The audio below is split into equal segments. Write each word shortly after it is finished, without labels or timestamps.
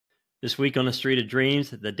This week on the Street of Dreams,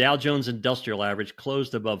 the Dow Jones Industrial Average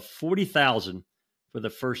closed above 40,000 for the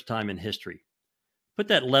first time in history. Put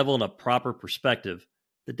that level in a proper perspective,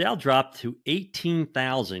 the Dow dropped to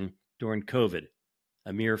 18,000 during COVID,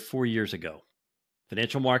 a mere 4 years ago.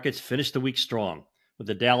 Financial markets finished the week strong, with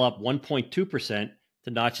the Dow up 1.2% to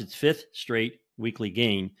notch its fifth straight weekly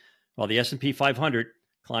gain, while the S&P 500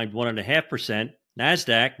 climbed 1.5%.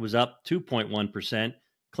 NASDAQ was up 2.1%,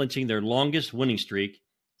 clinching their longest winning streak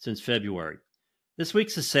since February. This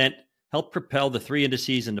week's ascent helped propel the three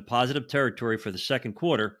indices into positive territory for the second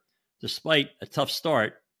quarter, despite a tough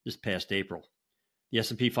start this past April. The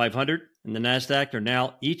S&P 500 and the NASDAQ are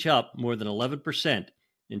now each up more than 11%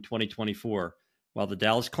 in 2024, while the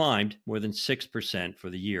Dow has climbed more than 6% for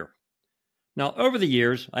the year. Now, over the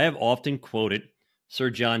years, I have often quoted Sir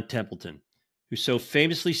John Templeton, who so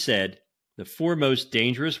famously said, "The four most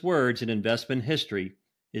dangerous words in investment history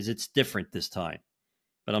is it's different this time."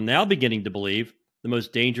 But I'm now beginning to believe the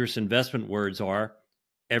most dangerous investment words are,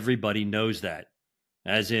 "everybody knows that."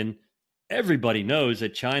 As in, everybody knows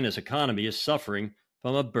that China's economy is suffering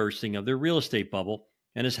from a bursting of their real estate bubble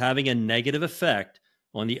and is having a negative effect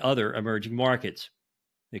on the other emerging markets.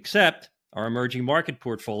 Except our emerging market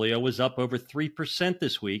portfolio was up over 3%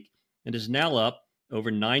 this week and is now up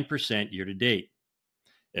over 9% year to date.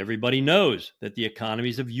 Everybody knows that the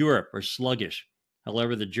economies of Europe are sluggish.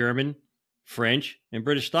 However, the German, French, and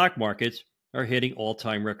British stock markets are hitting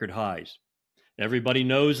all-time record highs. Everybody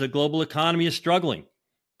knows the global economy is struggling,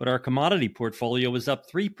 but our commodity portfolio is up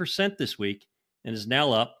 3% this week and is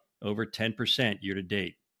now up over 10% year to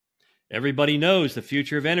date. Everybody knows the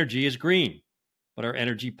future of energy is green, but our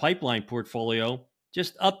energy pipeline portfolio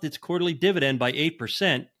just upped its quarterly dividend by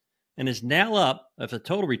 8% and is now up with a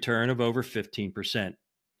total return of over 15%.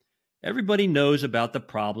 Everybody knows about the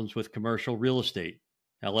problems with commercial real estate.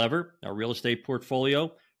 However, our real estate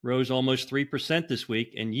portfolio rose almost 3% this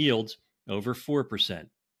week and yields over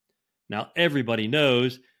 4%. Now, everybody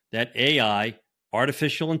knows that AI,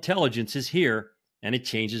 artificial intelligence, is here and it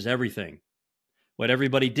changes everything. What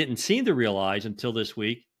everybody didn't seem to realize until this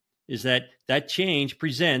week is that that change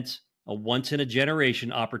presents a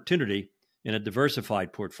once-in-a-generation opportunity in a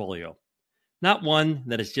diversified portfolio, not one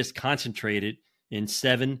that is just concentrated in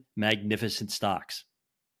 7 magnificent stocks.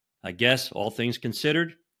 I guess, all things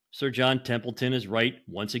considered, Sir John Templeton is right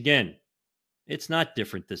once again. It's not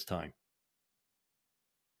different this time.